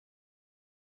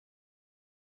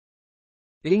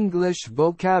English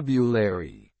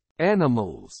vocabulary.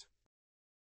 Animals.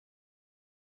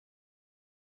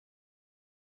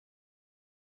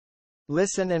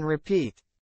 Listen and repeat.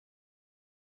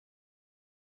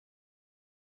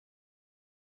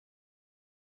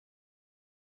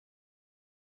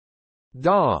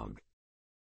 Dog.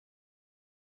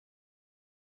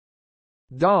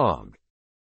 Dog.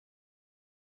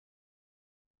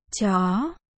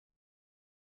 Chó.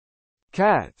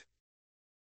 Cat.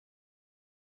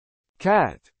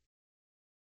 Cat.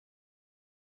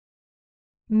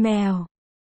 Mèo.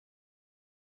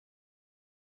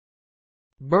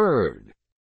 Bird.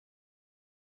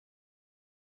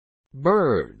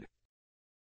 Bird.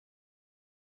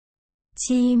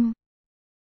 Chim.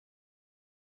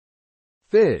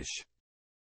 Fish.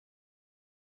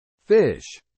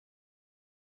 Fish.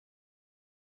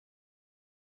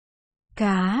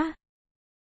 Cá.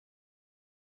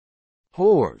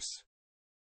 Horse.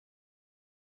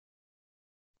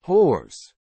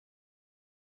 Horse.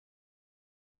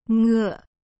 Ngựa.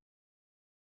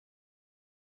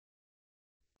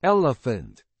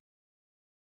 Elephant.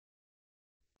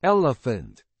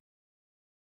 Elephant.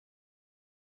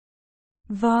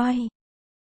 Voi.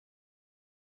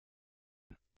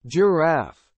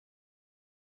 Giraffe.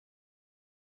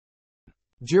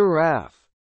 Giraffe.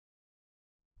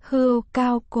 Hươu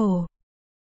cao cổ.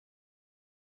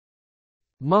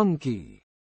 Monkey.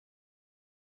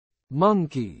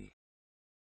 Monkey.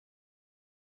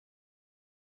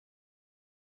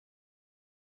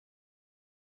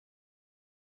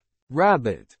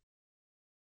 Rabbit.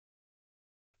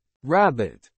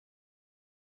 Rabbit.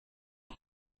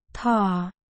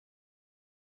 Thỏ.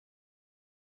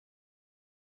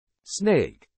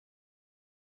 Snake.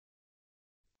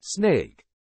 Snake.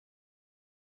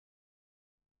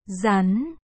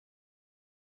 Rắn.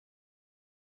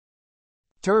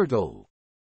 Turtle.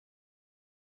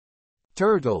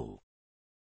 Turtle.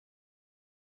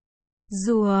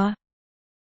 Rùa.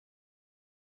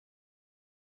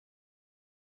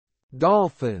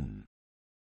 Dolphin.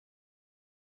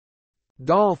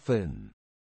 Dolphin.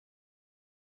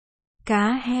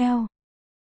 Cá heo.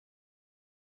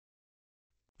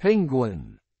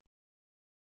 Penguin.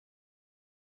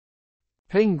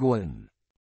 Penguin.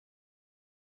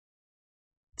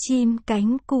 Chim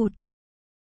cánh cụt.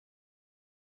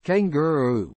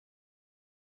 Kangaroo.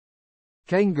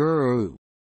 Kangaroo.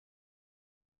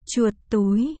 Chuột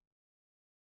túi.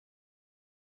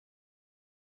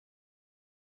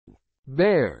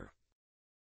 Bear.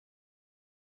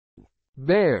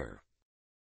 Bear.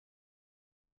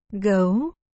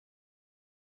 Gấu.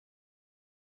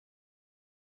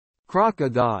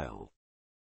 Crocodile.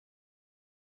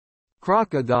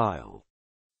 Crocodile.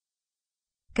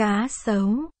 Cá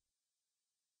sấu.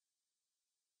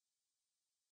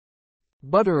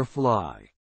 Butterfly.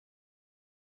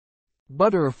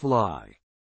 Butterfly.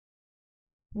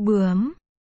 Bướm.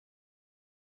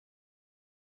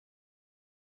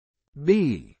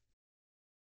 Bee.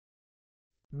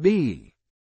 Bee.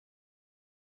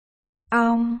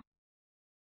 Ong.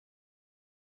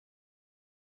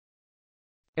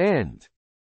 Ant.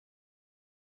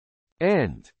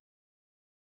 Ant.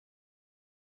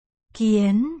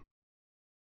 Kiến.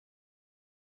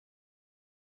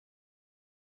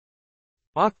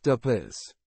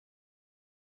 Octopus.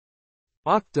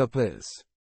 Octopus.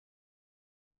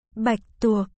 Bạch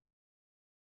tuộc.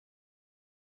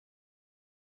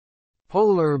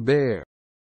 Polar bear.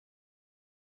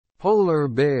 Polar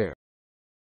bear.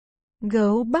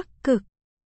 Gấu Bắc Cực.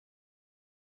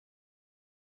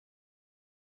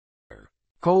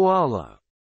 Koala.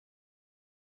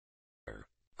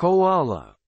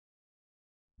 Koala.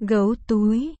 Gấu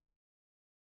túi.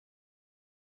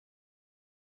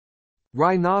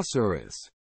 Rhinoceros.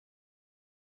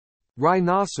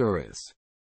 Rhinoceros.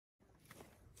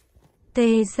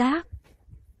 Tê giác.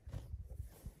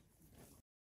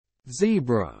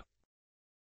 Zebra.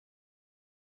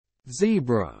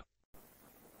 Zebra.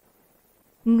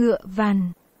 Ngựa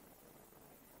vằn.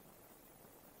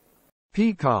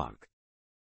 Peacock.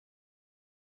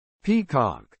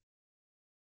 Peacock.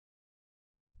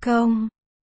 Công.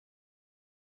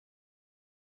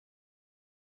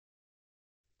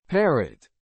 Parrot.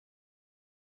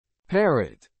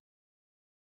 Parrot.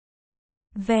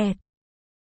 Vẹt.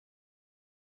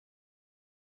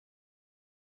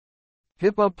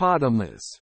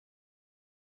 Hippopotamus.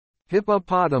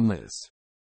 Hippopotamus.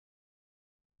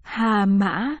 Hà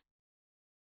mã.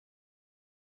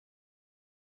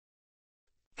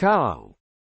 Cow.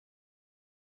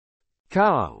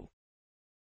 Cow.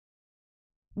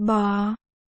 Bò.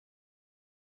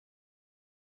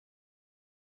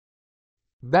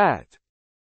 Bat.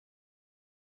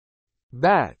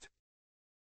 bat,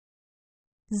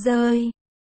 rơi,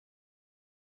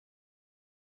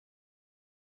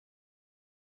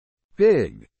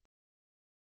 pig,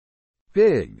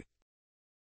 pig,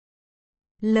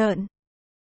 lợn,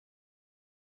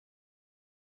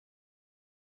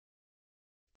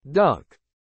 duck,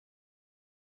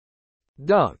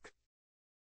 duck,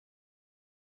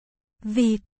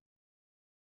 vịt,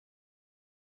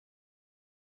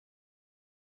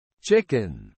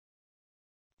 chicken,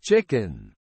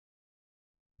 chicken,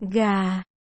 gà,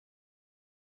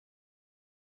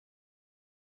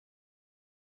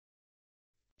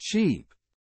 sheep,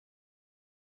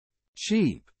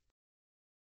 sheep,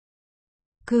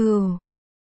 cừu,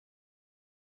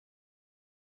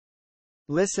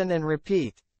 Listen and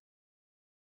repeat.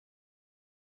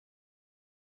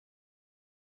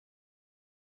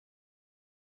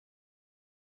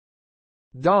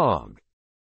 dog,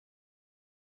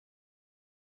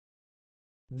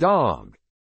 dog,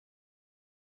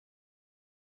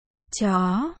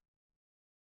 chó,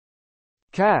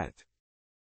 cat,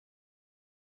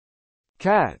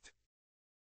 cat,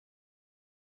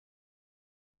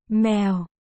 mèo,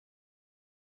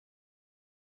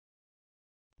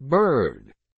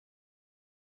 bird,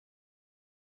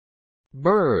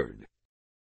 bird,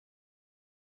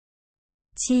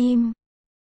 chim,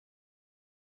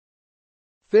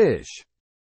 fish,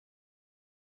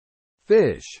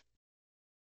 fish,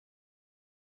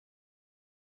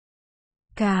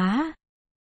 cá,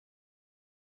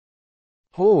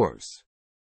 horse,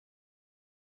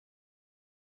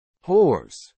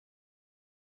 horse,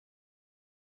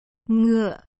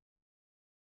 ngựa,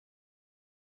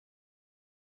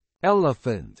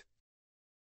 elephant,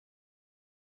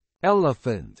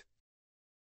 elephant,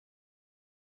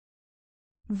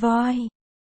 voi,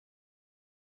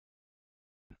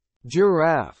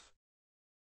 giraffe,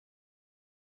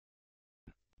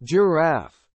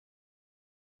 giraffe,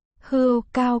 hươu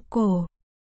cao cổ,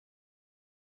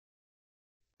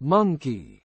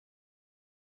 monkey,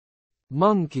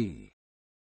 monkey,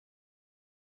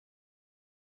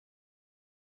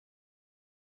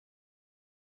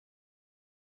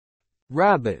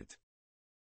 rabbit,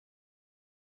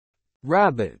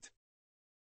 rabbit,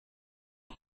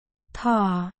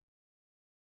 thỏ,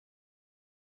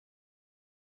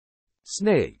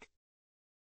 snake,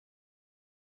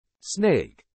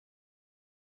 snake,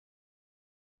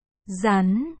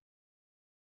 rắn,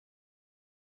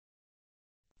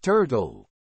 turtle,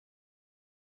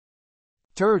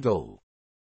 turtle,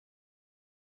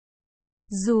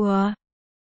 rùa,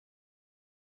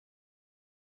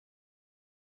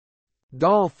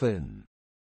 dolphin,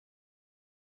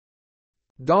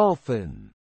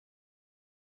 dolphin,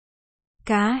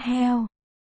 cá heo,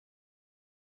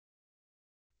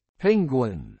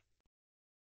 penguin,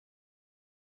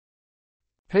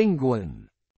 penguin,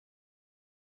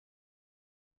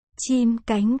 chim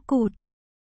cánh cụt,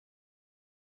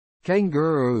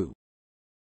 kangaroo,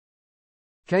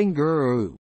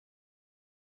 kangaroo,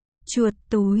 chuột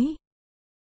túi,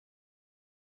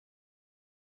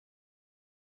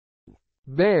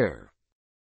 bear,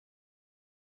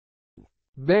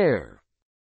 bear,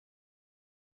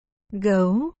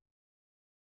 gấu,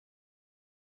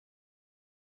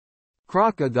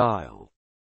 crocodile,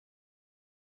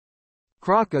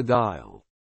 crocodile,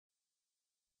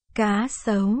 cá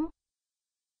sấu,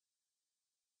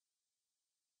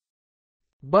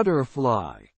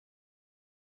 butterfly,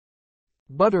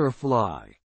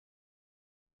 butterfly,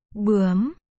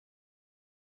 bướm,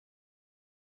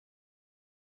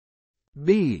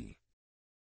 bee,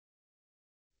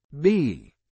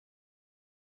 bee,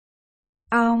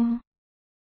 ong,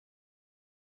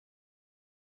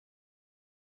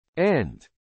 ant,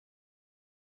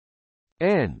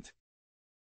 ant,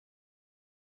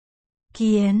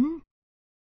 kiến,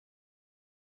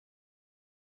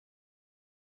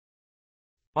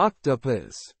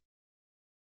 octopus,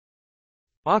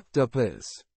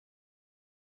 octopus,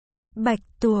 bạch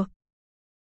tuộc,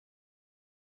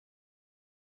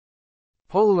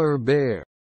 polar bear,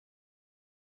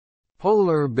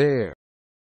 polar bear,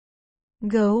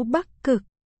 gấu Bắc Cực,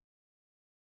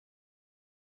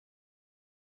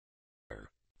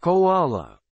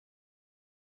 koala,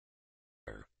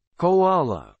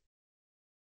 koala,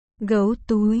 gấu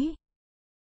túi,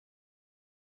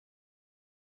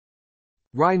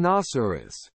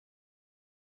 rhinoceros,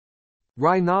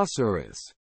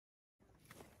 rhinoceros,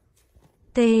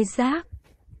 tê giác,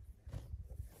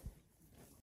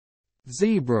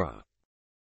 zebra,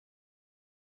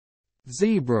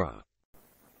 zebra,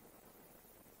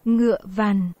 ngựa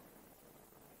vằn,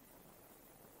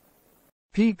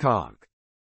 peacock,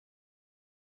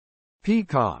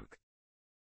 peacock,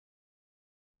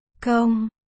 Công.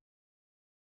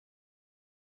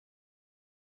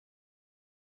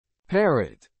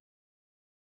 Parrot.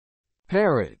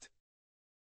 Parrot.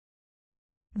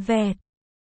 Vẹt.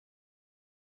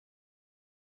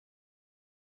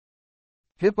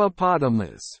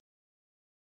 Hippopotamus.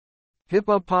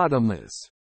 Hippopotamus.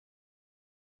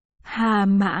 Hà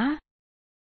mã.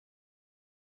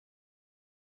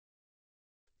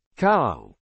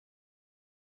 Cow.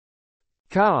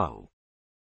 Cow.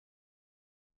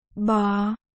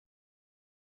 Bò.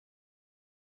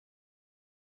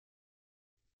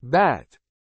 Bat.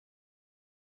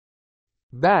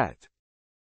 Bat.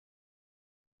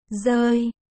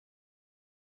 Rơi.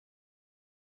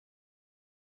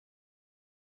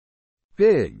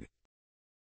 Pig.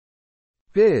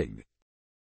 Pig.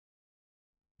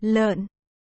 Lợn.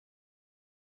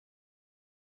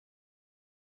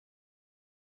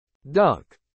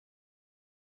 Duck.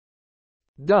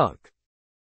 Duck.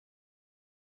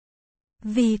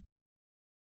 Vịt.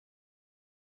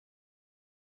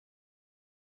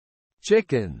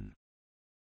 Chicken.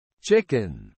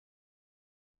 Chicken.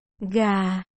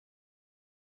 Gà.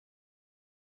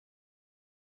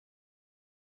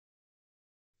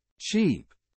 Sheep.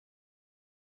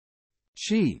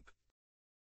 Sheep.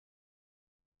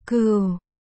 Cừu.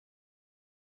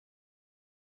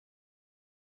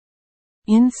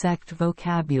 Insect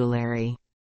vocabulary.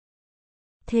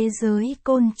 Thế giới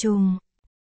côn trùng.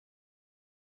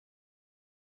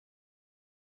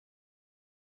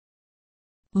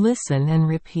 Listen and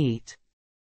repeat.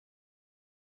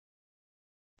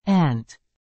 Ant.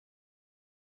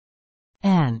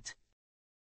 Ant.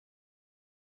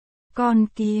 Con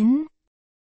kiến.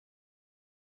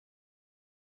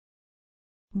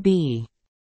 Bee.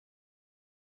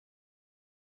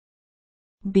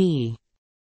 Bee.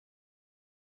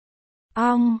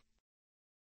 Ong.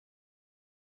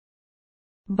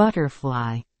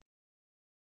 Butterfly.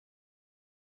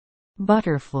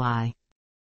 Butterfly.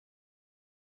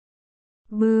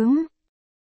 Bướm.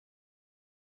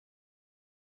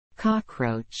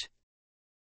 Cockroach.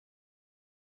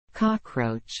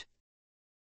 Cockroach.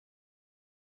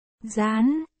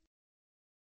 Gián.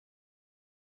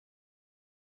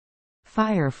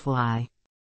 Firefly.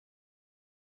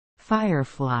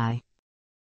 Firefly.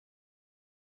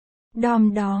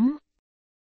 Đom đóm.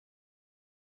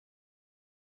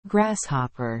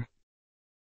 Grasshopper.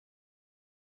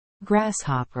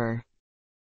 Grasshopper.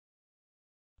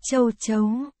 Châu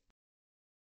chấu.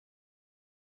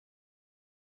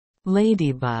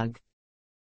 Ladybug.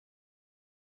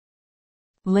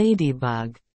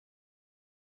 Ladybug.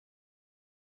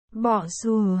 Bọ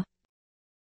rùa.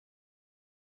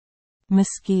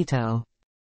 Mosquito.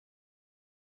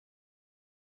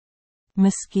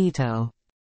 Mosquito.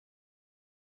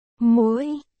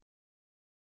 Muỗi.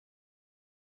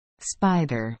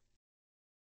 Spider.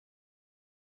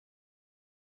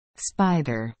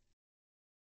 Spider.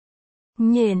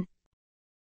 Nhện.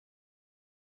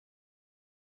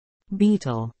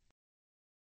 Beetle.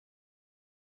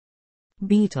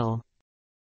 Beetle.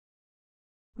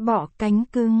 Bọ cánh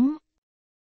cứng.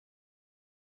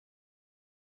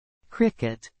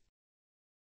 Cricket.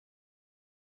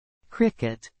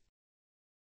 Cricket.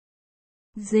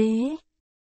 Dế.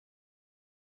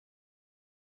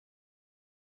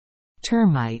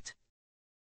 Termite.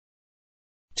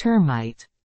 Termite.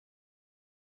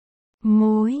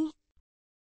 Mối.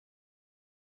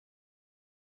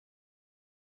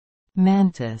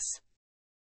 Mantis.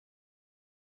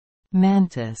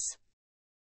 Mantis.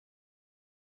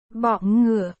 Bọ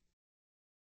ngựa.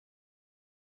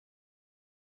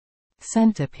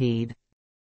 Centipede.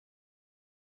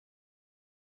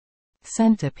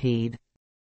 Centipede.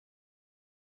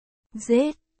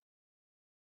 Rết.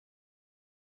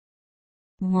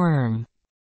 Worm.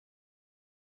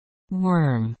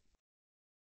 Worm.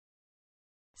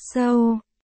 Sâu.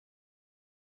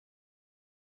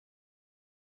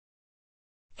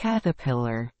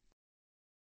 Caterpillar.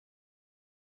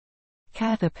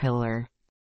 Caterpillar.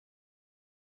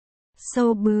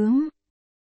 Sâu bướm.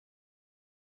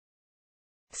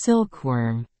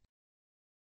 Silkworm.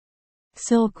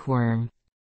 Silkworm.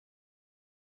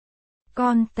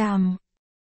 Con tằm.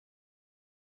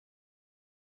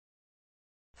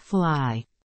 Fly.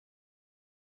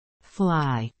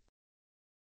 Fly.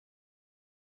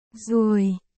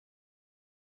 Ruồi.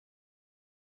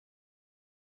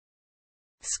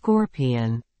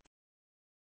 Scorpion.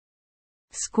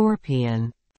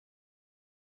 Scorpion.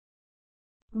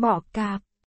 Bọ cạp.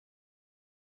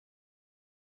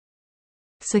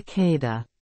 Cicada.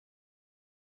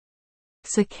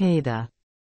 Cicada.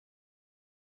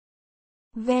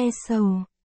 Ve sầu.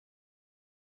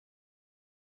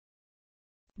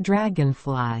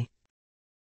 Dragonfly.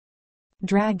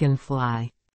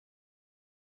 Dragonfly.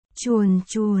 chuồn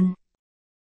chuồn,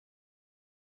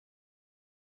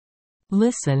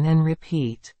 Listen and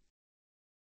repeat.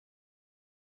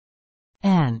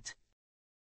 Ant.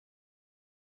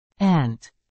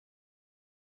 Ant.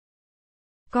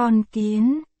 con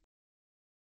kiến,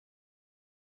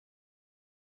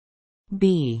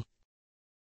 Bee.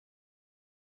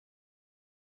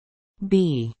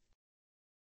 Bee.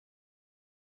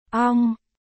 ong,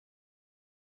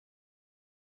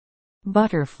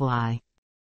 Butterfly.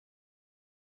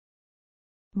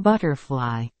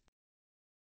 Butterfly.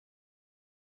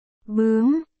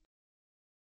 bướm,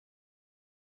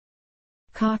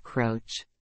 Cockroach.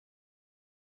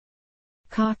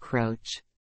 Cockroach.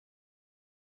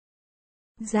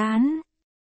 rán,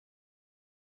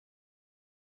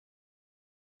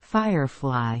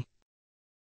 Firefly.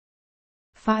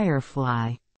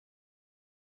 Firefly.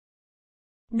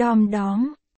 đom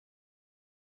đóm,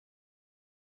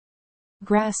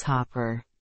 Grasshopper.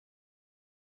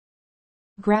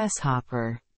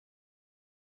 Grasshopper.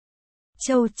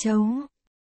 châu chấu,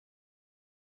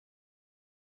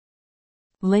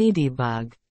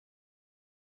 Ladybug.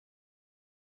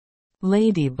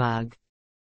 Ladybug.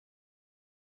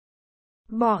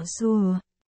 bọ rùa,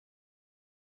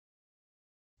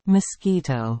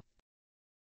 Mosquito.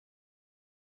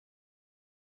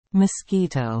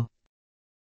 Mosquito.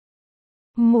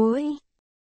 muỗi,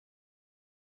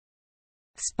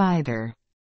 Spider.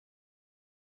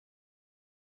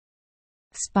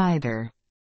 Spider.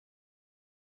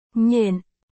 nhện,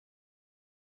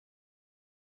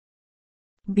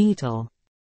 Beetle.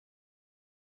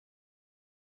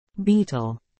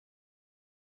 Beetle.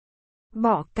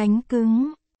 bọ cánh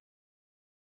cứng,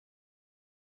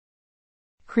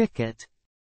 Cricket.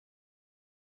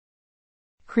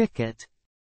 Cricket.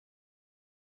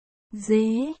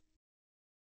 dế,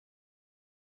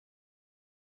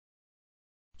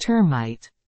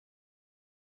 Termite.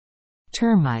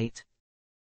 Termite.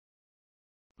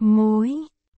 mối,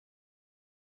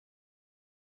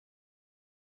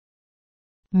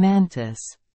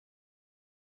 Mantis.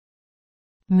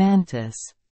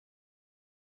 Mantis.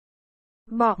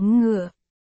 bọ ngựa,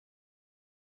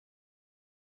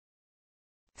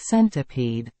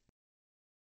 Centipede.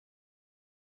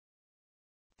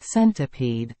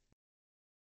 Centipede.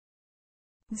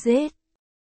 rết,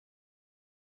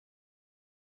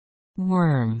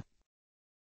 Worm.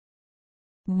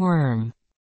 Worm.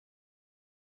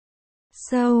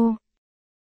 sâu,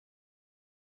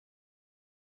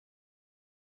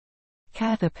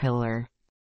 Caterpillar.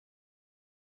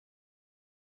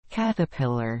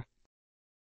 Caterpillar.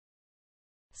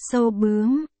 sâu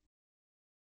bướm,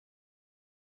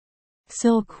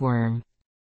 Silkworm.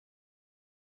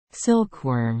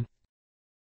 Silkworm.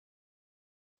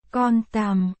 con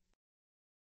tằm,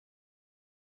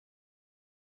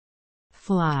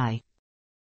 Fly.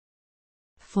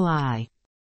 Fly.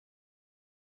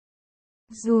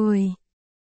 ruồi,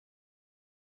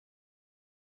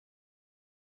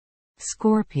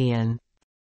 Scorpion.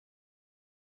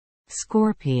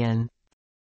 Scorpion.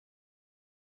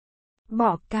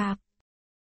 bọ cạp,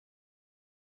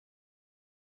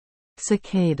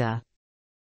 Cicada.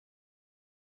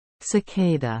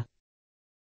 Cicada.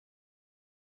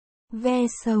 ve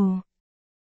sầu,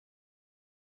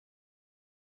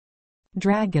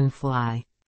 Dragonfly.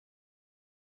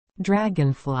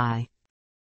 Dragonfly.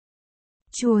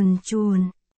 chuồn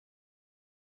chuồn,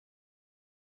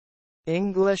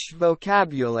 English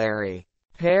vocabulary.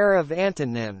 Pair of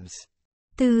antonyms.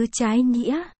 từ trái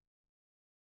nghĩa,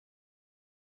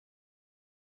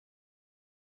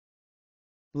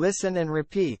 Listen and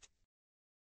repeat.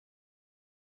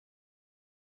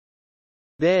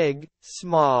 Big,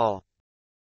 small.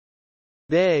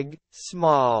 Big,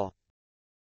 small.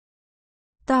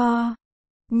 to,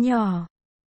 nhỏ,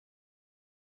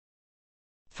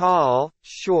 Tall,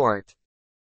 short.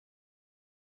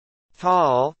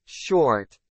 Tall,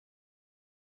 short.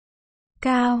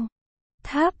 cao,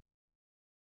 thấp,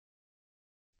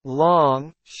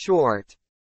 Long, short.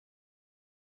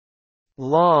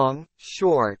 Long,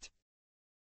 short.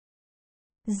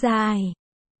 dài,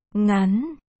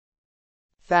 ngắn,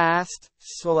 Fast,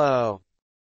 slow.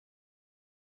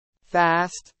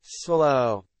 Fast,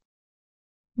 slow.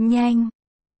 nhanh,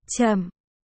 chậm,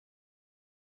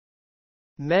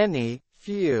 Many,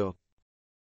 few.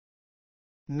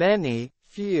 Many,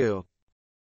 few.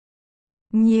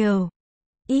 nhiều,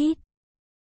 ít,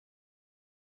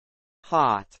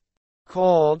 Hot.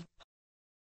 Cold.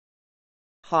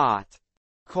 Hot.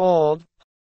 Cold.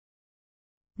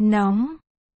 nóng,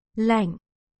 lạnh,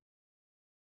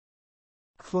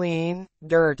 clean,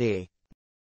 dirty.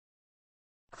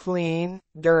 Clean,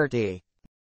 dirty.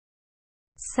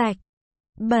 Sạch,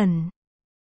 bẩn.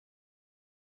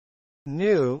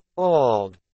 New,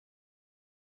 old.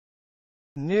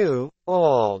 New,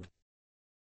 old.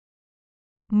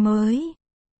 Mới,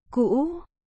 cũ.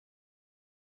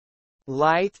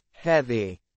 Light,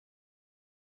 heavy.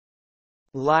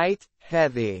 Light,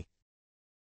 heavy.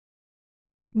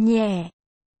 Nhẹ,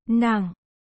 nặng.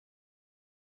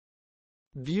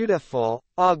 Beautiful,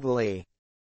 ugly.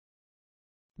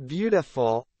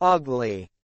 Beautiful, ugly.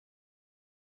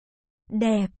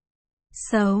 Đẹp,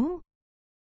 xấu.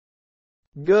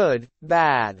 Good,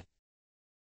 bad.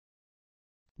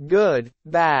 Good,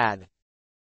 bad.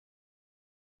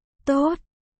 Tốt,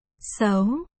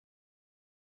 xấu.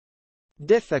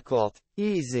 Difficult,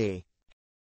 easy.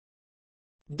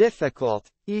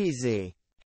 Difficult, easy.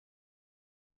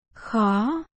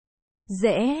 Khó,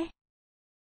 dễ.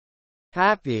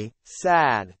 Happy,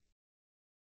 sad.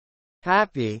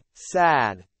 Happy,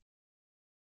 sad.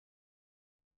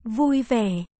 Vui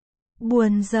vẻ,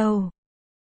 buồn rầu.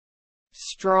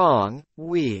 Strong,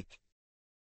 weak.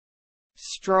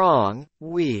 Strong,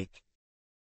 weak.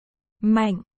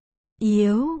 Mạnh,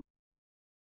 yếu.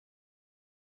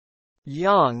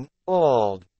 Young,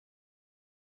 old.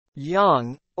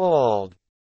 Young, old.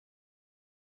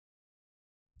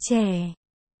 Trẻ,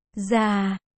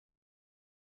 già.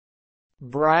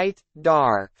 Bright,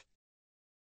 dark.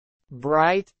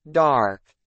 Bright, dark.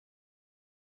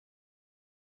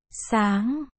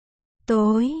 Sáng,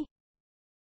 tối.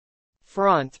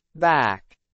 Front, back.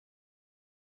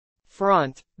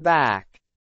 Front, back.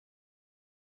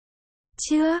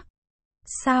 Trước,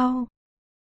 sau.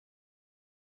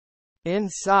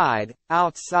 Inside,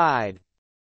 outside.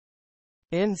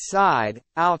 Inside,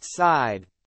 outside.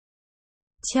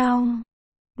 Trong,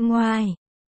 ngoài.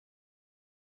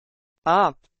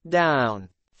 Up, down.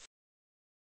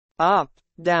 Up,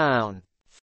 down.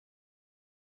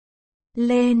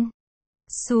 Lên,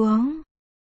 xuống.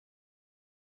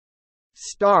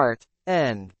 Start,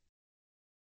 end.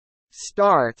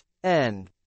 Start, end.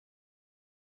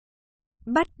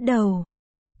 Bắt đầu,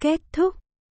 kết thúc.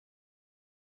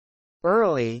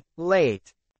 Early,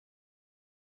 late.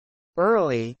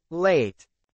 Early, late.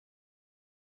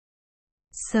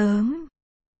 Sớm,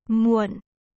 muộn.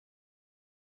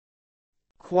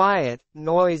 Quiet,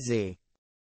 noisy.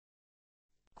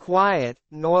 Quiet,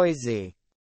 noisy.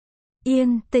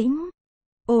 Yên tĩnh,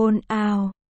 ồn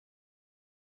ào.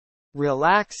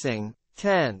 Relaxing,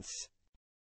 tense.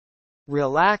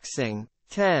 Relaxing,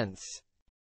 tense.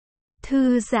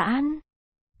 Thư giãn,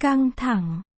 căng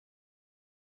thẳng.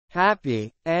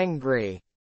 Happy, angry.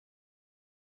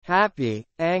 Happy,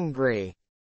 angry.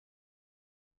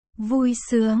 Vui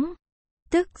sướng,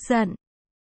 tức giận.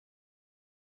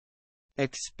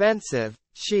 Expensive,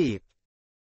 cheap.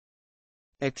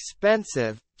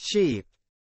 Expensive, cheap.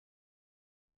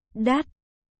 Đắt,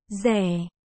 rẻ.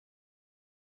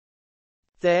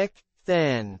 Thick,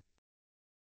 thin.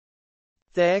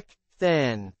 Thick,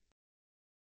 thin.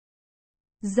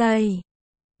 Dày,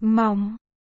 mỏng.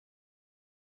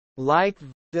 Like,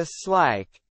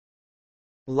 dislike.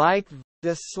 Like,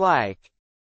 dislike.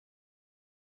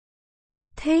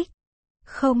 Thích,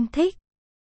 không thích.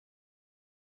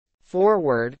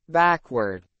 Forward,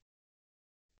 backward.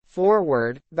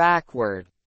 Forward, backward.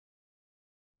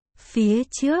 Phía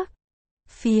trước,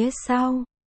 phía sau.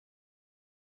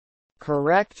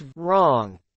 Correct,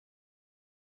 wrong.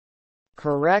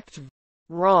 Correct,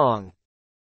 wrong.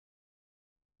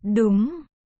 Đúng,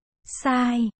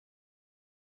 sai.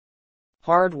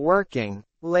 Hardworking,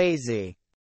 lazy.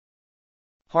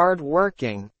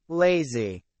 Hardworking,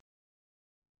 lazy.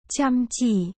 Chăm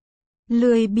chỉ,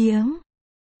 lười biếng.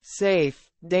 Safe,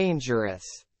 dangerous.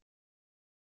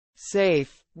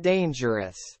 Safe,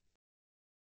 dangerous.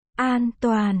 An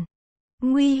toàn,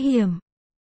 nguy hiểm.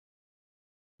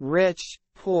 Rich,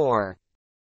 poor.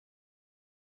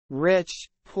 Rich,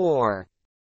 poor.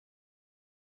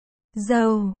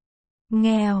 Giàu,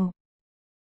 nghèo.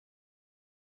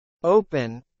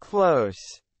 Open,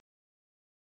 close.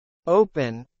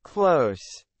 Open,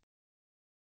 close.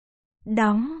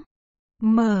 Đóng,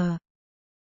 mở.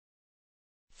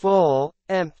 Full,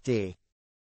 empty.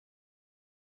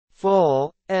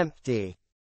 Full, empty.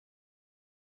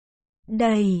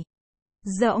 Đầy,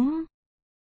 rỗng.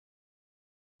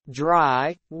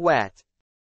 Dry, wet.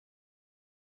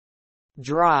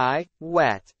 Dry,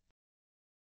 wet.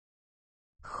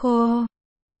 Khô,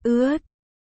 ướt.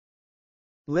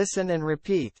 Listen and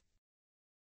repeat.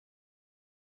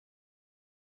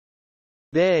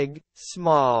 Big,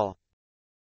 small.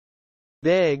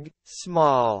 Big,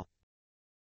 small.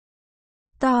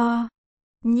 to,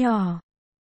 nhỏ.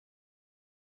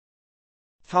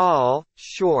 Tall,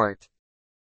 short.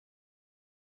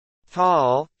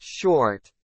 Tall,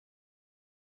 short.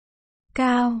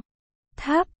 Cao,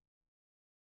 thấp.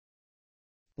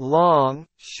 Long,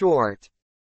 short.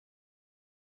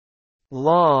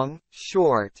 Long,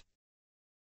 short.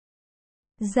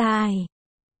 Dài,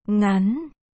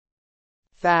 ngắn.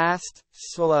 Fast,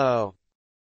 slow.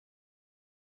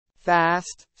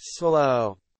 Fast,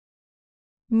 slow.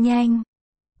 Nhanh,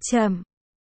 chậm.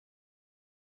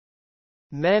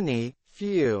 Many,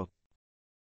 few.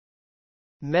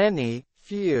 Many,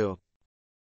 few.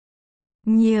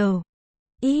 Nhiều,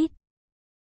 ít.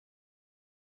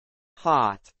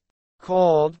 Hot,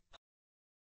 cold.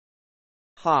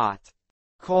 Hot,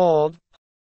 cold.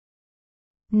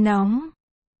 Nóng,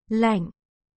 lạnh.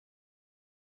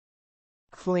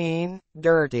 Clean,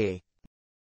 dirty.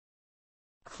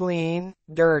 Clean,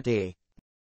 dirty.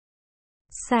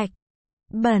 Sạch,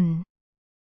 bẩn.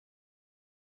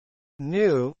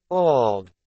 New, old.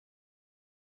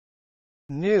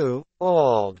 New,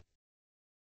 old.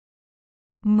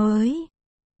 Mới,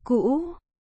 cũ.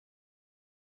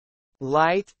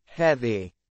 Light,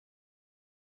 heavy.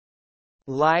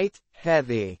 Light,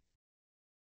 heavy.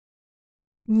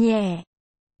 Nhẹ,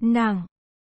 nặng.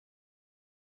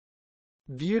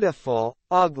 Beautiful,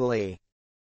 ugly.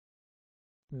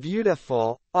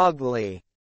 Beautiful, ugly.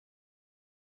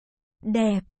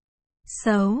 Đẹp,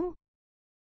 xấu.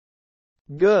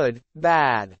 Good,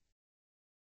 bad.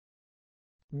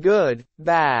 Good,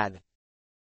 bad.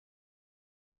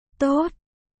 Tốt,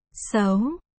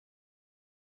 xấu.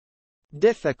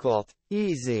 Difficult,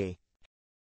 easy.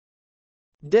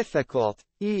 Difficult,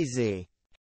 easy.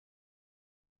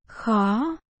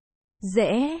 Khó,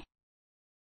 dễ.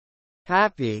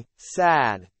 Happy,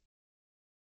 sad.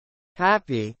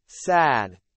 Happy,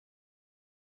 sad.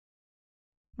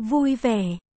 Vui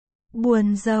vẻ,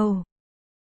 buồn rầu.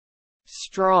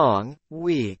 Strong,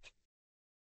 weak.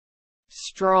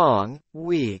 Strong,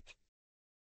 weak.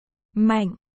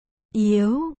 Mạnh,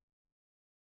 yếu.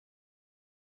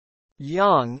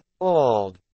 Young,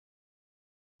 old.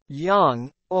 Young,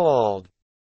 old.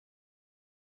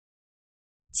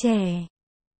 Trẻ,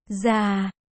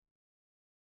 già.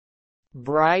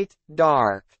 Bright,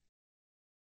 dark.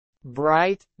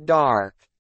 Bright, dark.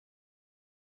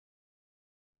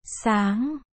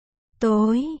 Sáng,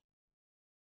 tối.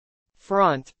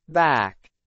 Front, back.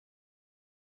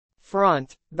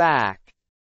 Front, back.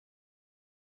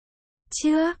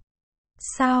 Trước,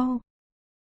 sau.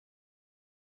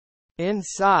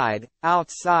 Inside,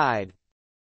 outside.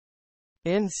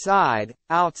 Inside,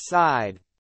 outside.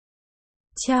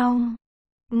 Trong,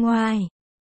 ngoài.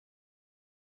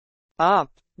 Up,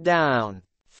 down.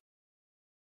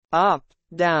 Up,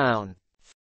 down.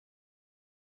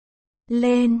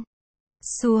 Lên,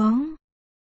 xuống.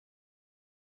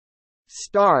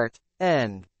 Start,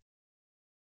 end.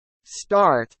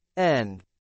 Start, end.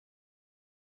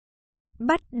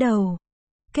 Bắt đầu,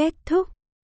 kết thúc.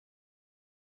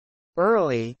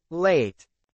 Early, late.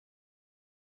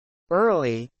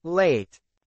 Early, late.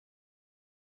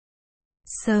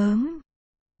 Sớm,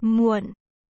 muộn.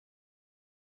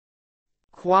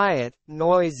 Quiet,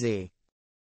 noisy.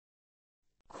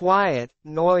 Quiet,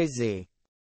 noisy.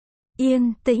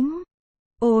 Yên tĩnh,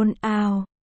 ồn ào.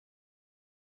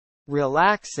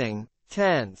 Relaxing,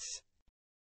 tense.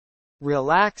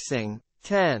 Relaxing,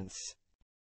 tense.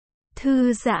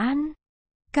 Thư giãn,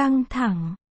 căng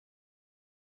thẳng.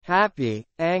 Happy,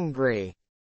 angry.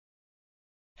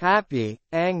 Happy,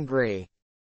 angry.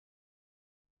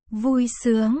 Vui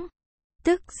sướng,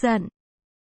 tức giận.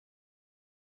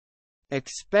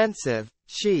 Expensive,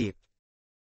 cheap.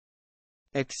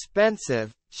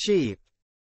 Expensive, cheap.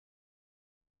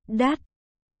 Đắt,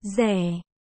 rẻ.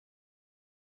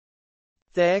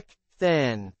 Thick,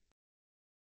 thin.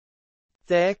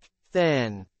 Thick,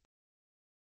 thin.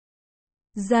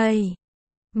 Dày,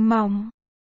 mỏng.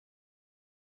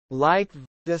 Like,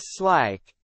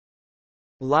 dislike.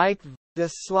 Like,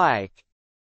 dislike.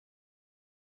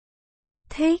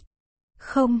 Thích,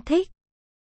 không thích.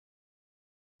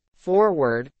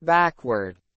 Forward,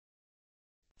 backward.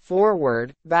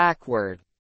 Forward, backward.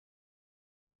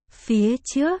 Phía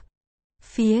trước,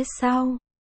 phía sau.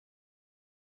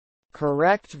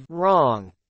 Correct,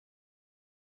 wrong.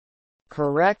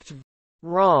 Correct,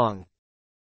 wrong.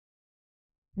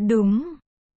 Đúng,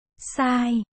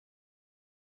 sai.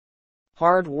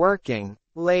 Hardworking,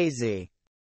 lazy.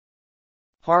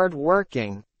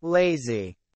 Hardworking,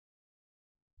 lazy.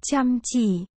 Chăm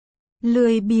chỉ,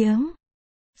 lười biếng.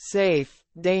 Safe,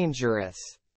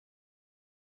 dangerous.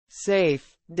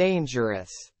 Safe,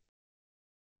 dangerous.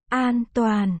 An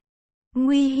toàn.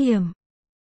 Nguy hiểm.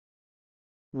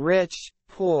 Rich,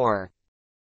 poor.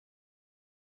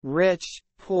 Rich,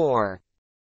 poor.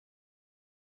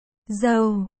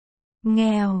 Giàu.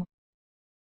 Nghèo.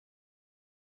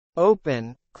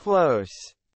 Open,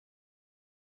 close.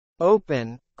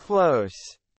 Open,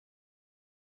 close.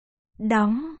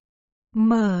 Đóng.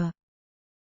 Mở.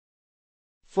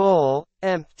 Full,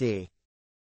 empty.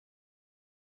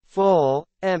 Full,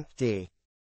 empty.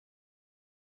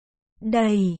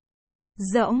 Đầy.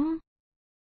 Rỗng.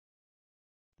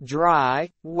 Dry,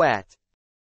 wet.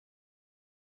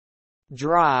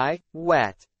 Dry,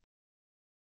 wet.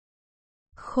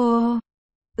 Khô.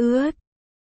 Ướt.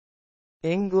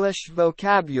 English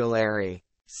vocabulary.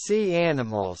 Sea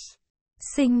animals.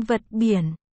 Sinh vật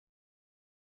biển.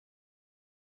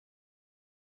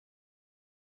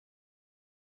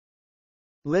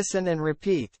 Listen and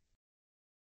repeat.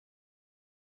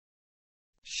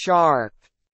 Shark.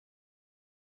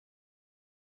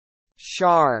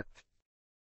 Shark.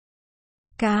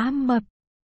 Cá mập.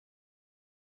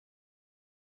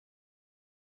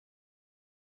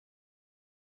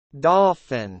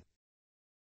 Dolphin.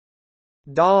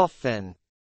 Dolphin.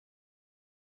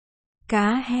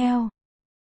 Cá heo.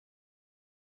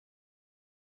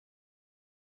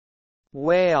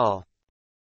 Whale.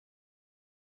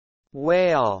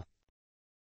 Whale.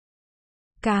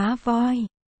 Cá voi.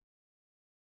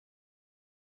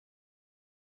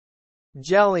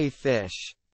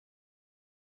 Jellyfish.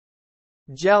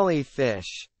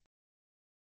 Jellyfish.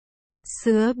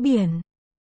 Sứa biển.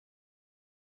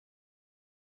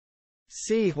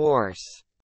 Seahorse.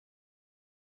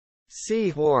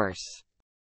 Seahorse.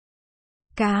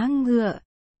 Cá ngựa.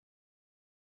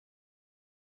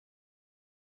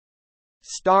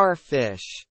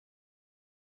 Starfish.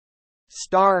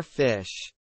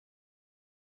 Starfish.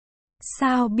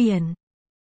 Sao biển.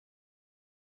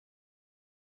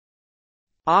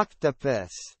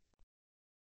 Octopus.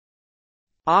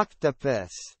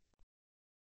 Octopus.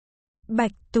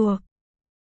 Bạch tuộc.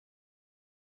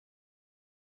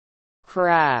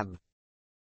 Crab.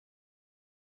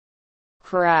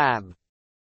 Crab.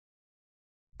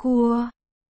 Cua.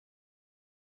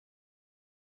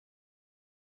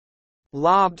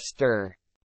 Lobster.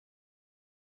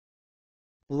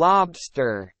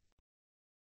 Lobster.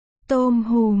 Tôm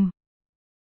hùm.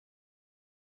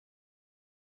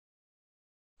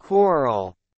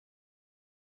 Coral.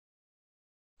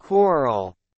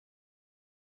 Coral.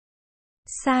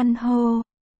 San hô.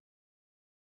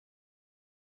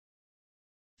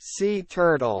 Sea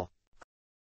turtle.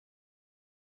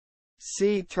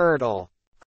 Sea turtle.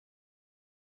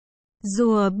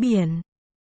 Rùa biển.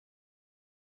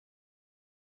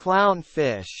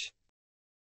 Clownfish.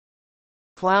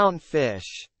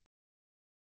 Clownfish.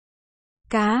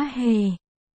 Cá hề.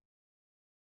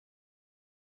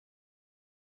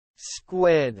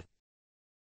 Squid.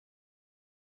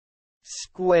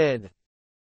 Squid.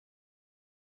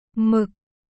 Mực.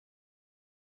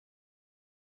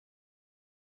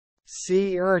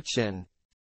 Sea urchin.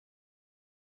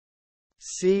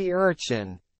 Sea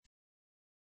urchin.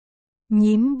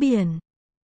 Nhím biển.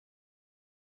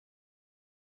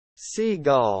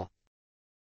 Seagull.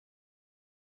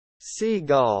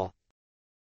 Seagull.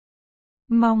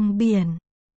 Mòng biển.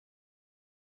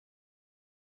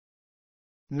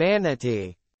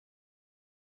 Manatee.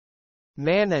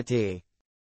 Manatee.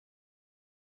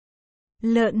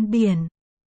 Lợn biển.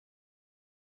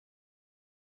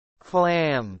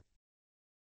 Clam.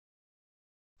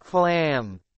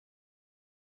 Clam.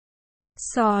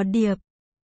 Sò điệp.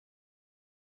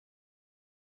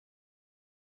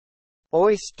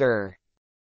 Oyster.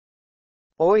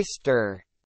 Oyster.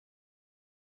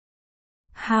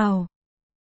 Hào.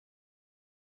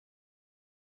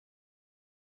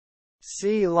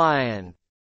 Sea lion.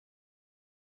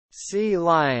 Sea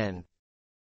lion.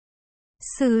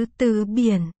 Sư tử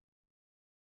biển.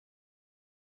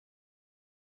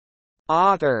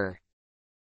 Otter.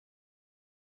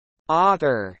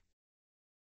 Otter.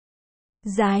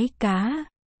 Dái cá.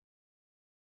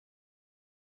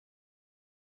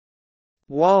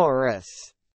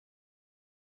 Walrus.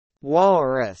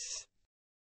 Walrus.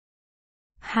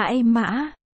 Hải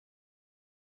mã.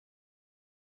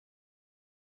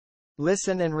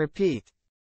 Listen and repeat.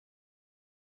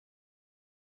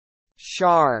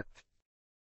 Shark.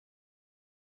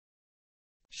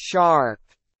 Shark.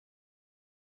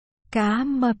 Cá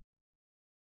mập.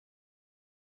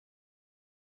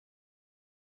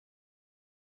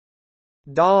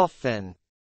 Dolphin.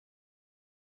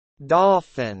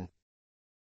 Dolphin.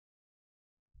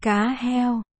 Cá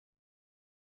heo.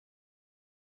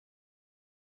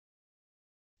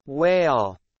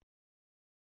 Whale.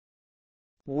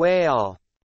 whale,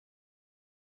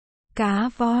 cá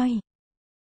voi,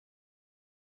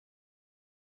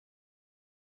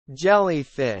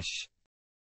 jellyfish,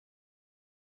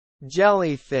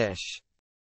 jellyfish,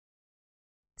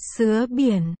 sứa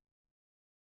biển,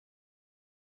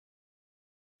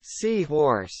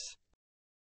 seahorse,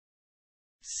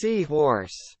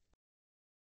 seahorse,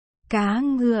 cá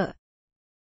ngựa,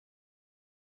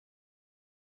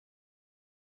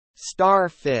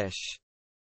 starfish,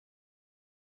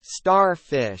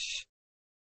 starfish,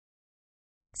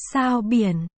 sao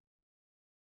biển,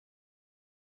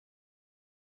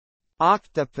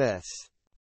 octopus,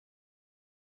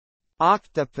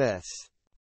 octopus,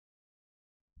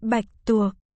 bạch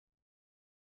tuộc,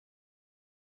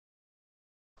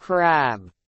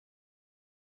 crab,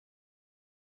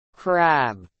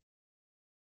 crab,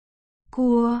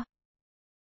 cua,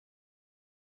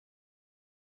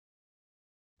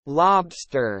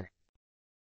 lobster,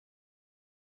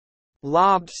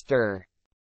 lobster,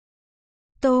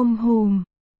 tôm hùm,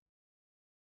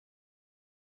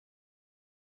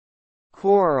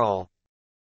 coral,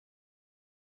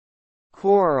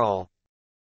 coral,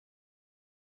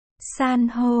 san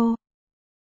hô,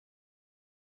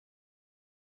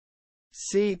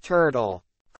 sea turtle,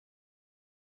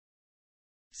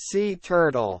 sea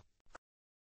turtle,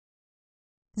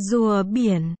 rùa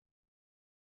biển,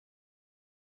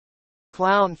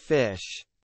 clownfish,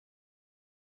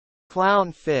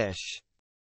 clownfish,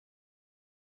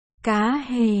 cá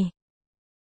hề,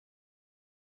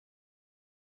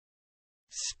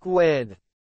 squid,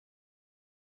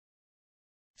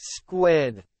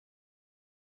 squid,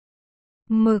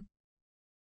 mực,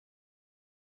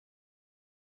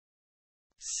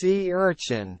 sea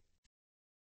urchin,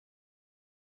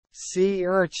 sea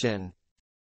urchin,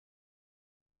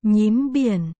 nhím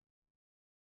biển,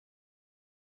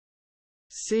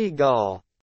 seagull,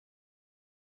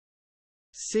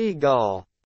 seagull,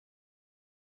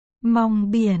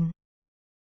 mòng biển,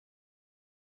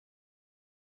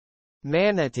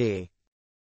 manatee,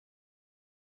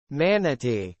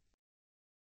 manatee,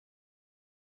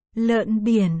 lợn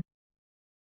biển,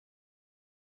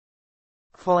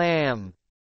 clam,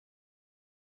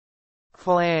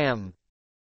 clam,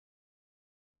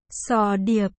 sò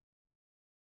điệp,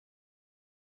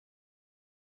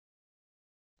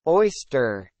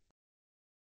 oyster,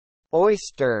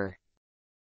 oyster,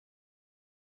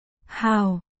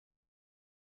 hào,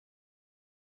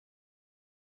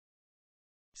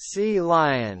 sea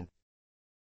lion,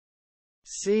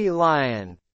 sea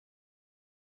lion,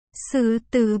 sư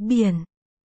tử biển,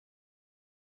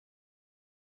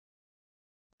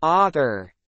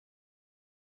 otter,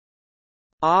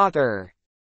 otter,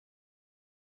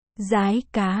 dái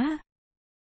cá,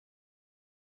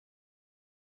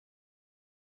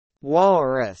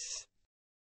 walrus,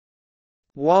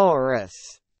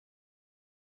 walrus,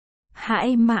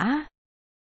 hải mã,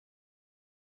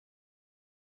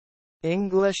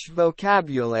 English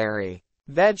vocabulary,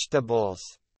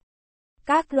 vegetables,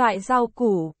 các loại rau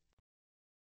củ,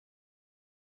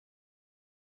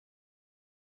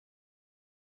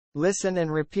 listen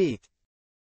and repeat,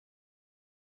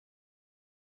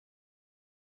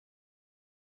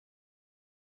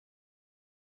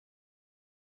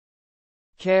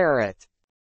 carrot,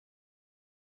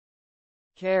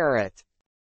 carrot,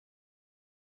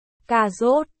 cà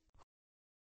rốt,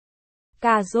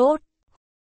 cà rốt,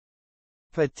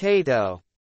 potato,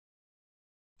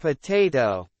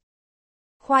 potato,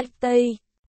 khoai tây,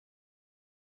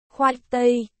 khoai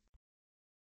tây,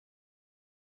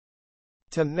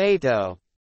 tomato,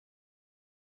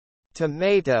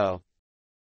 tomato,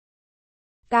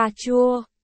 cà chua,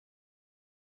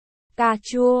 cà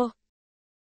chua,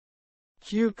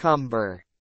 cucumber,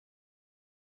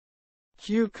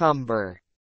 cucumber,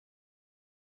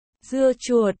 dưa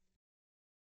chuột,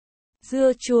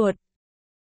 dưa chuột,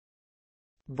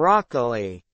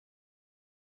 broccoli,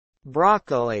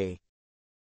 broccoli,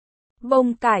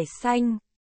 bông cải xanh,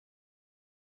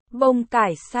 bông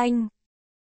cải xanh,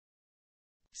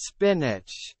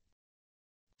 spinach,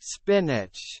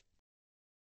 spinach,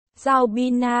 rau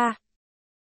bina,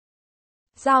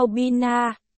 rau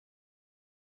bina,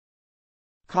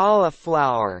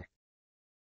 cauliflower,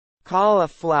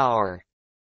 cauliflower,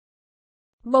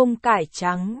 bông cải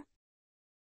trắng,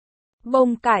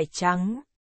 bông cải trắng,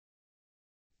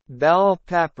 bell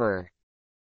pepper,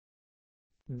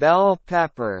 bell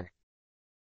pepper,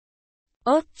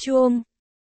 ớt chuông,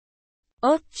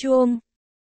 ớt chuông,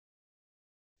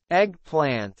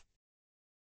 eggplant,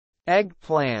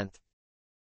 eggplant,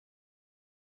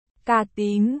 cà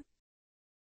tím,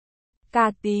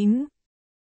 cà tím,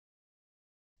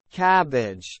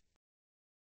 cabbage,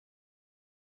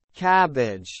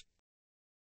 cabbage,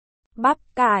 bắp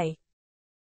cải,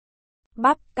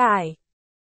 bắp cải,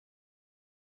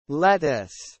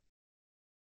 lettuce,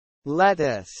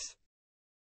 lettuce,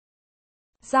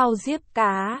 rau diếp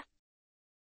cá,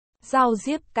 rau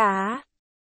diếp cá,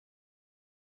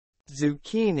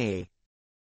 zucchini,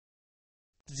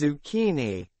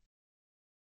 zucchini,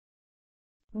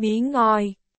 bí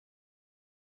ngòi,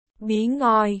 bí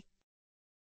ngòi,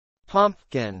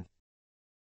 pumpkin,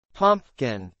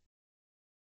 pumpkin,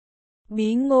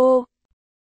 bí ngô,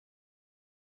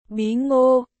 bí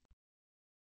ngô,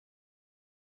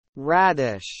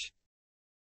 radish,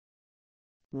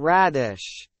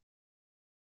 radish,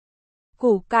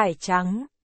 củ cải trắng,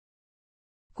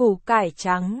 củ cải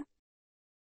trắng,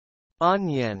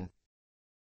 onion,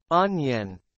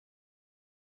 onion,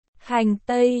 hành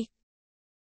tây,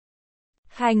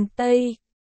 hành tây,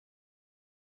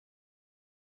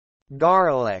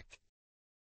 garlic,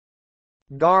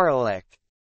 garlic,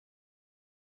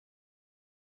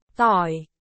 tỏi,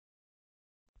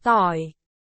 tỏi,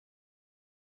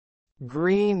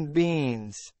 green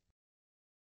beans,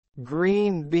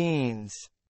 green beans,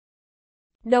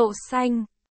 đậu xanh,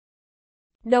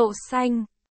 đậu xanh,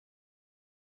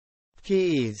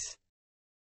 peas,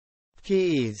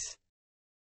 peas,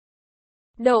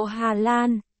 đậu Hà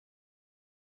Lan,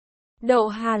 đậu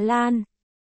Hà Lan,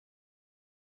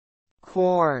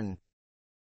 corn,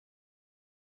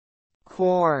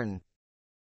 corn,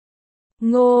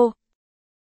 ngô,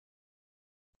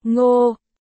 ngô,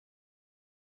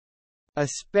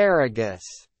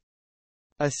 asparagus,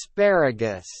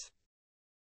 asparagus,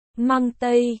 măng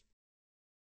tây,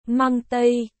 măng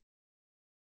tây,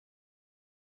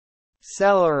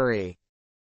 celery,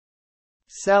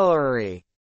 celery,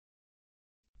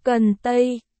 cần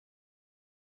tây,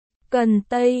 cần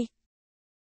tây,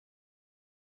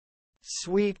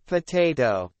 sweet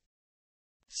potato,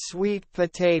 sweet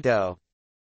potato,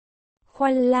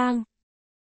 khoai lang,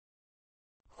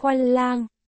 khoai lang,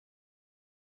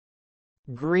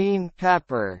 green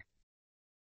pepper,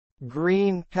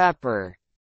 green pepper,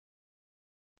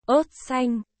 ớt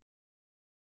xanh,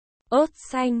 ớt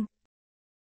xanh,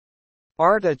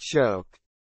 artichoke,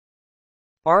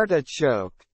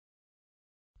 artichoke,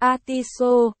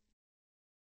 atiso,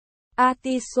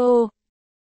 atiso,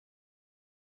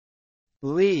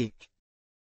 leek,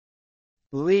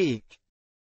 leek,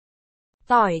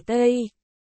 tỏi tây,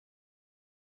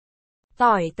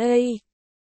 tỏi tây,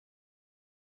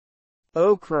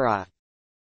 okra,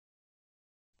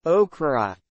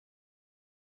 okra,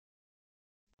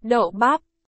 đậu bắp,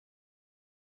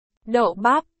 đậu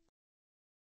bắp,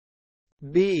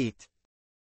 beet,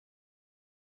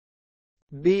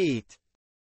 beet,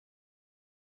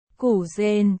 củ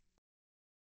dền,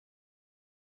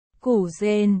 củ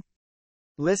dền,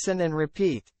 listen and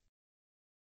repeat.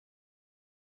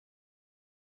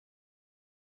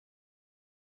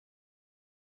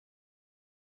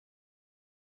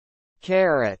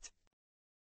 Carrot,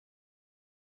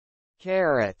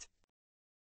 carrot,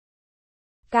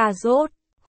 cà rốt,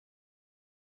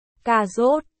 cà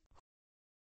rốt,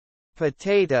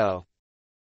 potato,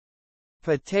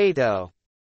 potato,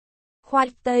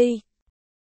 khoai tây,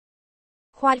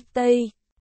 khoai tây,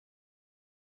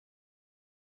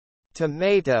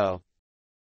 tomato,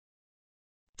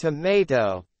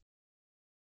 tomato,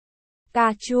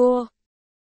 cà chua,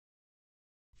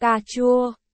 cà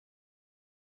chua,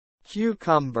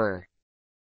 cucumber,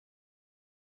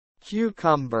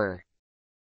 cucumber,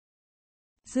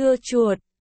 dưa chuột,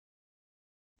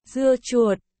 dưa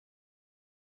chuột,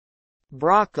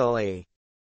 broccoli,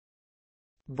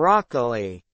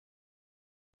 broccoli,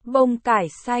 bông cải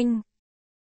xanh,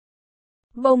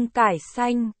 bông cải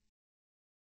xanh,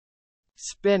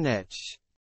 spinach,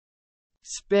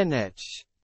 spinach,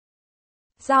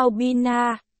 rau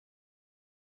bina,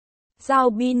 rau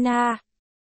bina,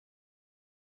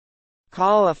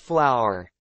 cauliflower,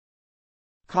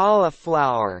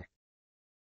 cauliflower,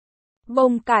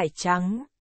 bông cải trắng,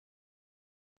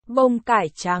 bông cải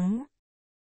trắng,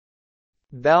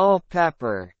 bell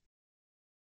pepper,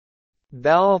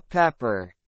 bell pepper,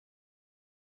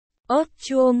 ớt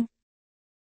chuông,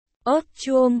 ớt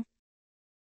chuông,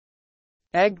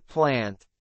 eggplant,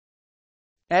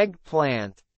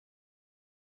 eggplant,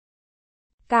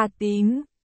 cà tím,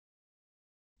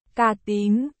 cà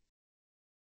tím,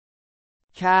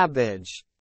 cabbage,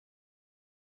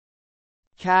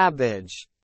 cabbage,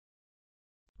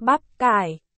 bắp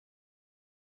cải,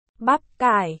 bắp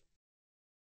cải,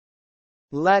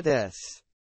 lettuce,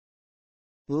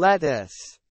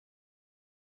 lettuce,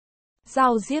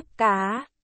 rau diếp cá,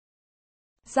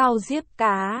 rau diếp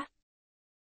cá,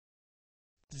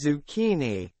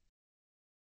 zucchini,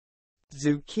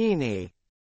 zucchini,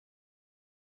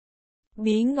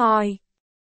 bí ngòi,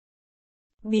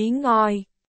 bí ngòi,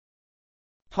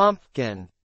 pumpkin,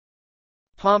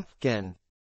 pumpkin,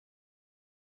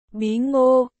 bí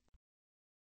ngô,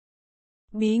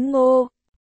 bí ngô,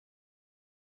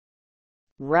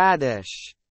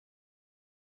 radish,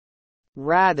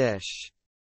 radish,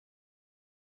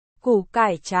 củ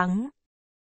cải trắng,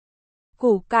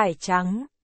 củ cải trắng,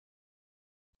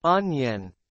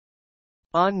 onion,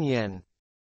 onion,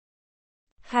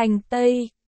 hành tây,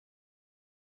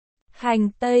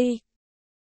 hành tây,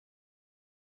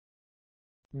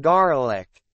 garlic,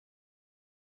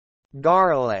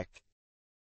 garlic,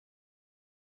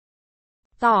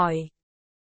 tỏi,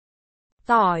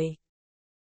 tỏi,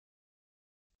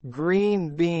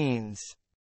 green beans,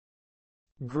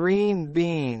 green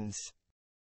beans,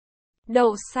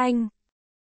 đậu xanh,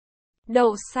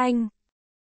 đậu xanh,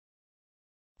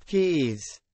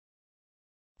 peas,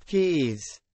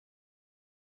 peas,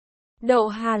 đậu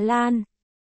Hà Lan,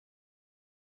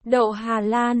 đậu Hà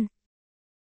Lan,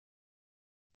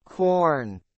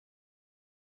 corn,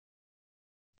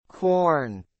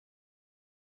 corn,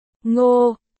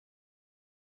 ngô,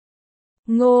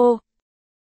 ngô,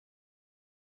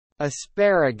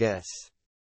 asparagus,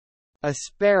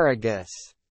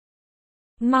 asparagus,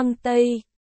 măng tây,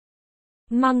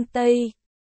 măng tây,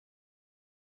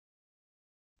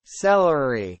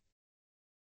 celery,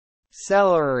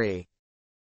 celery,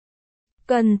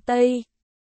 cần tây,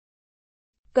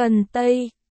 cần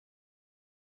tây,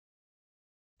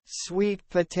 sweet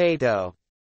potato,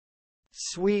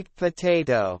 sweet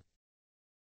potato,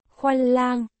 khoai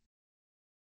lang,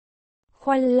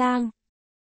 khoai lang,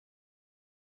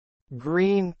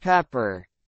 green pepper,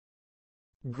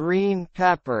 green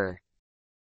pepper,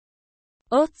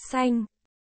 ớt xanh,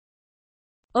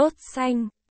 ớt xanh,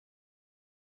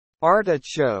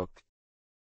 artichoke,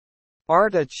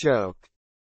 artichoke,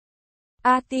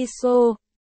 atiso,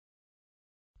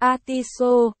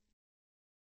 atiso,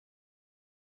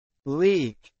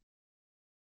 leek,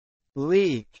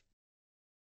 leek,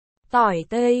 tỏi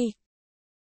tây,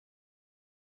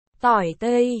 tỏi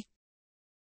tây,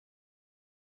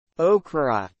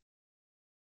 okra,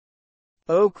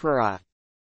 okra,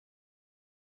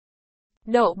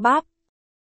 đậu bắp,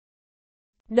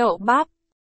 đậu bắp,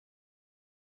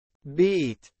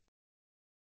 beet,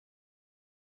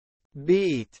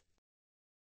 beet,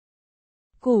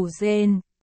 củ dền,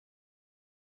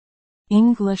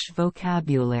 English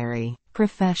vocabulary,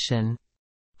 profession.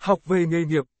 Học về nghề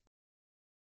nghiệp.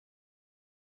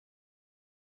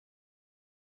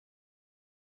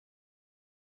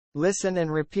 listen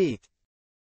and repeat,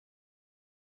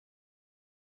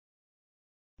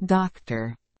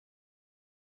 Doctor.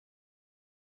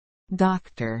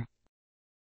 Doctor.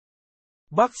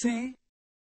 Bác sĩ,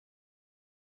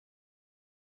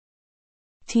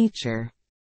 Teacher.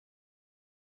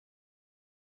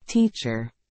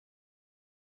 Teacher.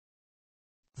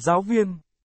 giáo viên,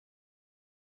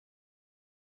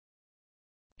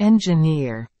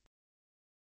 Engineer.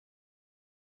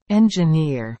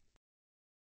 Engineer.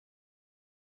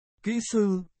 kỹ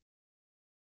sư,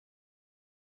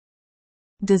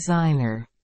 Designer.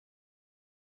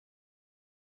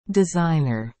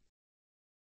 Designer.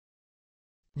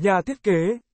 nhà thiết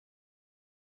kế,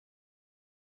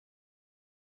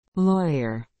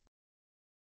 Lawyer.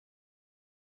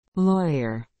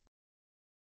 Lawyer.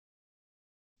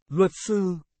 luật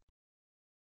sư,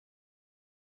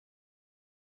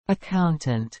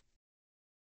 Accountant.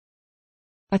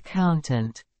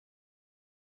 Accountant.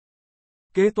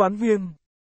 kế toán viên,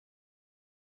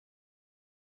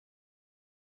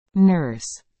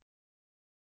 Nurse.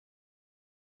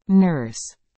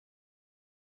 Nurse.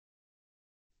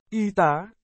 y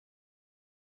tá,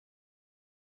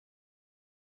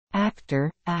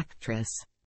 Actor, actress.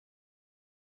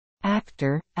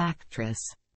 Actor,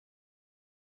 actress.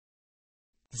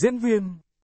 diễn viên,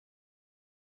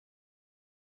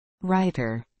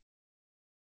 Writer.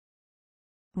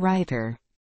 Writer.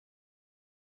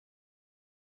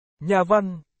 nhà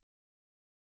văn,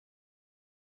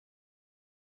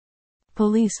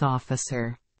 Police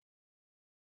officer.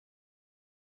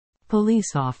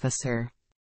 Police officer.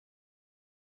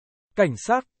 cảnh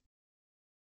sát,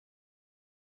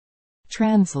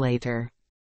 Translator.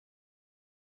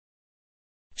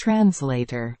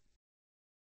 Translator.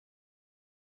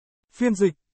 phiên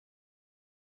dịch,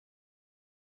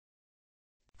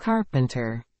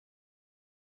 Carpenter.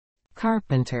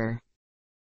 Carpenter.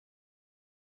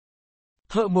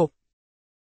 thợ mộc,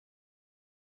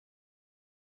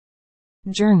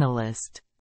 Journalist.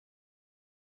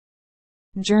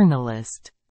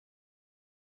 Journalist.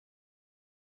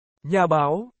 nhà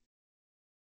báo,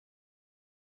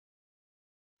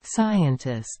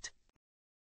 Scientist.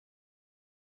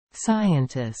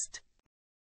 Scientist.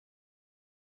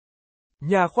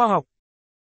 Nhà khoa học.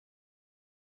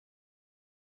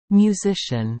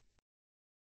 Musician.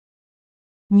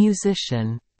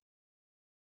 Musician.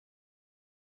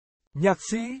 Nhạc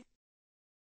sĩ.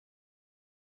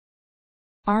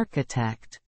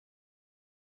 Architect.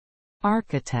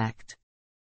 Architect.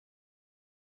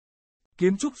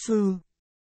 Kiến trúc sư.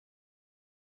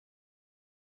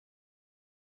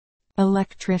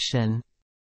 Electrician.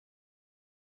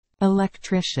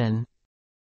 Electrician.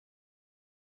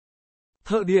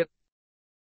 Thợ điện.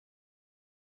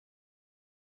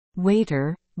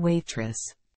 Waiter,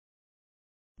 waitress.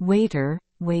 Waiter,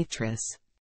 waitress.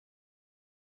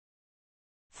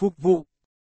 Phục vụ.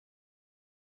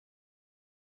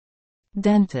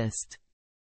 Dentist.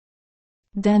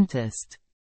 Dentist.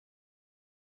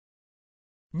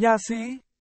 Nha sĩ.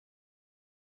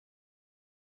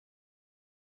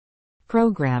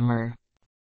 Programmer.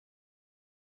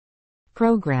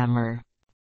 Programmer.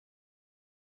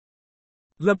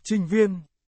 Lập trình viên.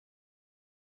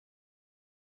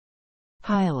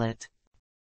 Pilot.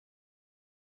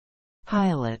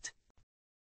 Pilot.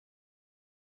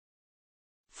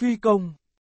 Phi công.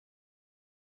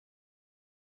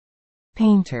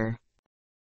 Painter.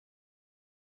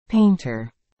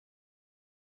 Painter.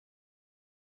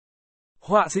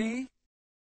 Họa sĩ.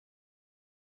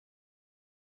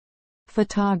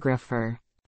 Photographer.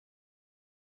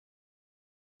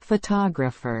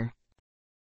 Photographer.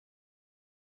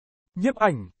 Nhiếp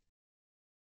ảnh.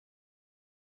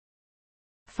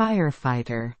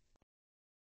 Firefighter.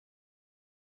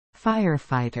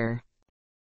 Firefighter.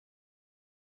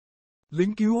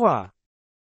 Lính cứu hỏa.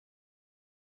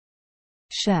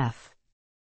 Chef.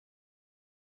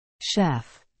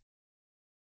 Chef.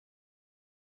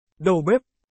 Đầu bếp.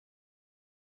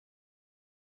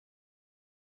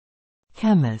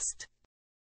 Chemist.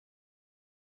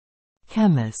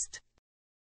 Chemist.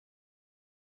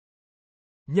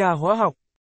 Nhà hóa học.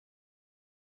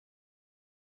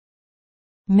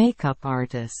 Makeup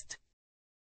artist.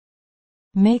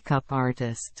 Makeup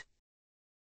artist.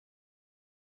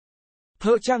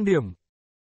 Thợ trang điểm.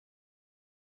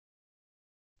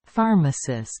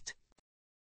 Pharmacist.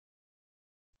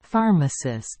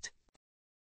 Pharmacist.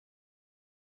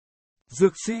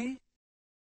 Dược sĩ.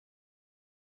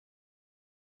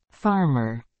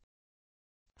 Farmer.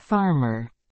 Farmer.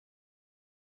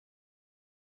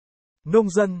 Nông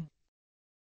dân.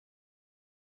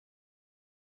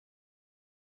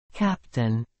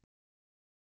 Captain.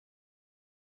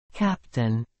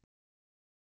 Captain.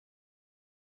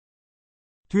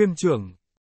 Thuyền trưởng.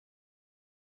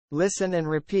 Listen and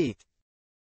repeat.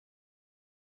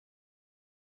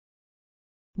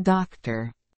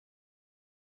 Doctor.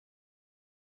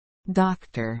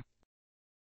 Doctor.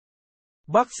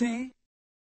 Bác sĩ.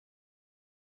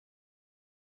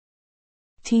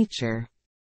 Teacher.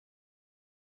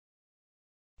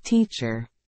 Teacher.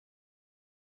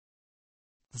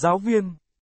 Giáo viên.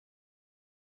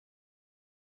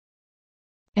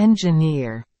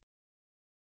 Engineer.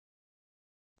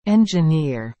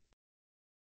 Engineer.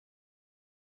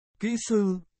 Kỹ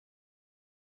sư.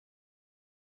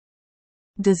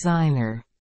 Designer.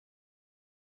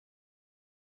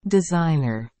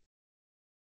 Designer.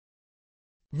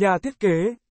 Nhà thiết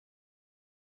kế.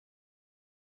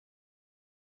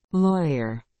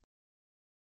 Lawyer.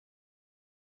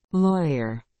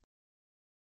 Lawyer.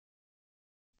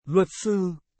 Luật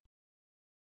sư.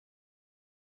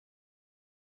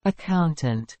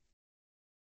 Accountant.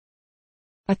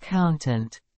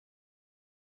 Accountant.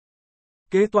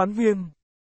 Kế toán viên.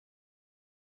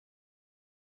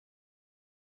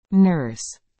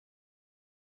 Nurse.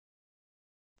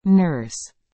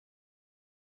 Nurse.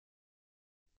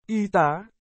 Y tá.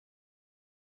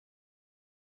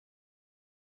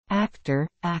 Actor,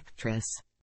 actress.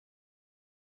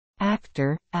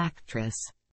 Actor,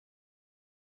 actress.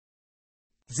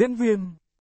 Diễn viên.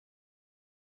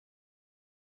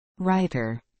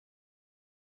 Writer.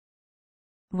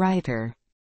 Writer.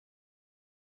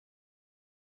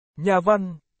 Nhà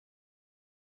văn.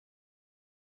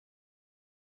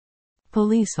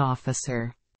 Police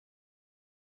officer.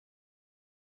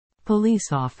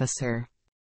 Police officer.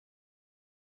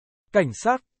 Cảnh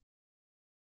sát.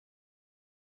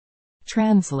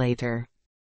 Translator.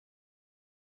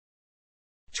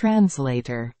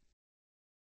 Translator.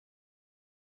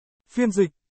 Phiên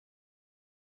dịch.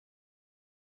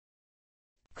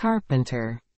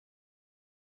 Carpenter.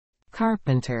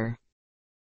 Carpenter.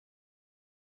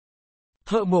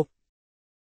 Thợ mộc.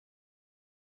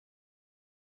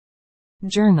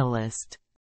 Journalist.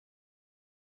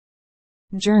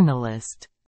 Journalist.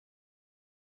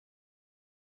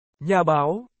 Nhà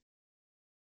báo.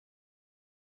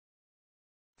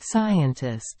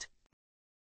 Scientist.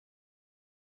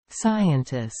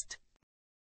 Scientist.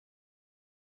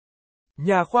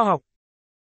 Nhà khoa học.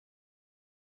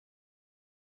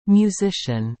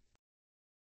 Musician.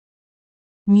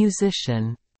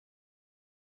 Musician.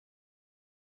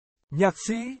 Nhạc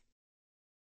sĩ.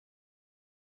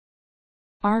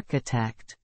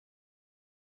 Architect.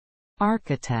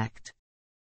 Architect.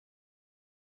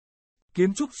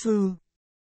 Kiến trúc sư.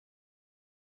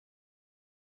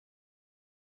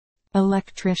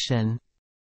 Electrician.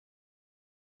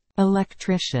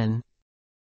 Electrician.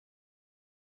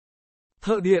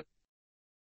 Thợ điện.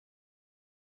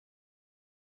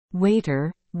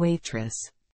 Waiter,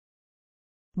 waitress.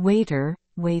 Waiter,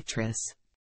 waitress.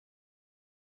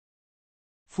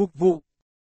 Phục vụ.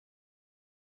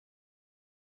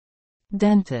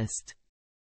 Dentist.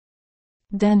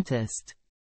 Dentist.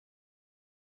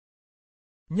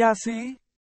 Nha sĩ.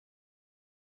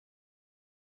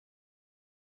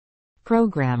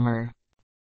 Programmer.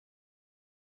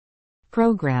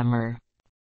 Programmer.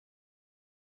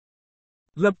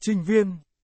 Lập trình viên.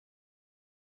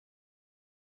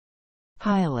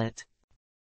 Pilot.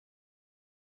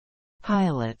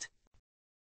 Pilot.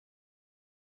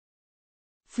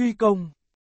 Phi công.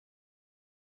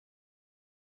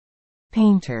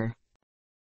 Painter.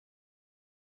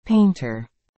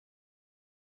 Painter.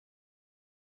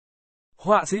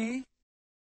 Họa sĩ.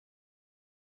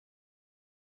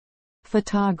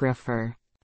 Photographer.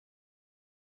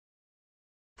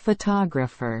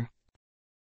 Photographer.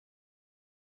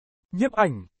 Nhiếp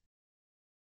ảnh.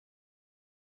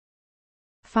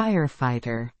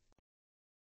 Firefighter.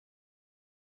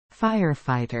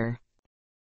 Firefighter.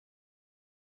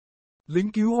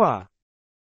 Lính cứu hỏa.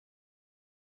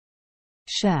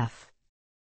 Chef.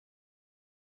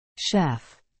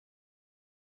 Chef.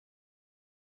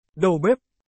 Đầu bếp.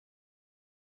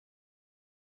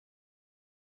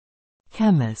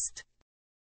 Chemist.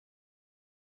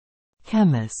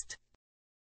 Chemist.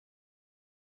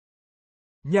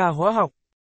 Nhà hóa học.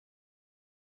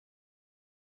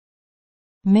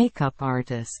 Makeup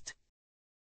artist.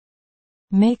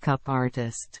 Makeup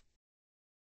artist.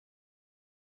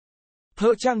 Thợ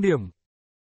trang điểm.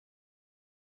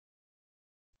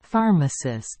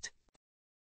 Pharmacist.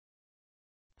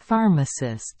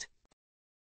 Pharmacist.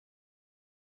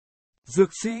 Dược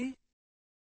sĩ.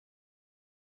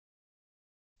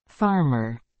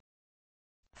 Farmer.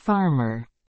 Farmer.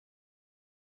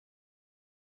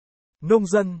 Nông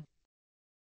dân.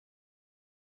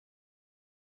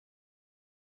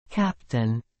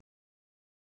 Captain.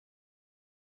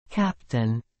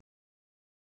 Captain.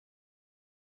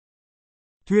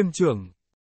 Thuyền trưởng.